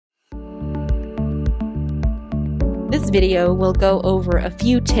This video will go over a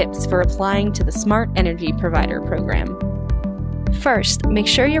few tips for applying to the Smart Energy Provider program. First, make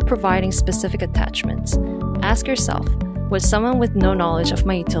sure you're providing specific attachments. Ask yourself, would someone with no knowledge of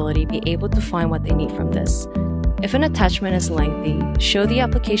my utility be able to find what they need from this? If an attachment is lengthy, show the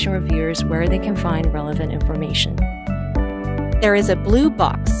application reviewers where they can find relevant information. There is a blue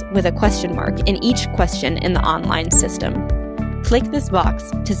box with a question mark in each question in the online system. Click this box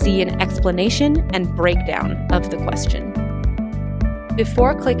to see an explanation and breakdown of the question.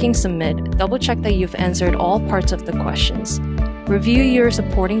 Before clicking Submit, double-check that you've answered all parts of the questions. Review your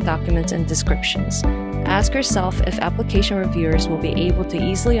supporting documents and descriptions. Ask yourself if application reviewers will be able to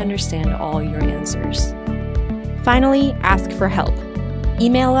easily understand all your answers. Finally, ask for help.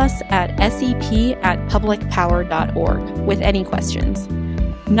 Email us at sep@publicpower.org with any questions.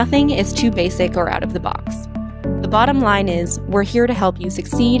 Nothing is too basic or out of the box. The bottom line is, we're here to help you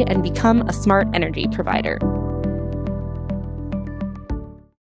succeed and become a smart energy provider.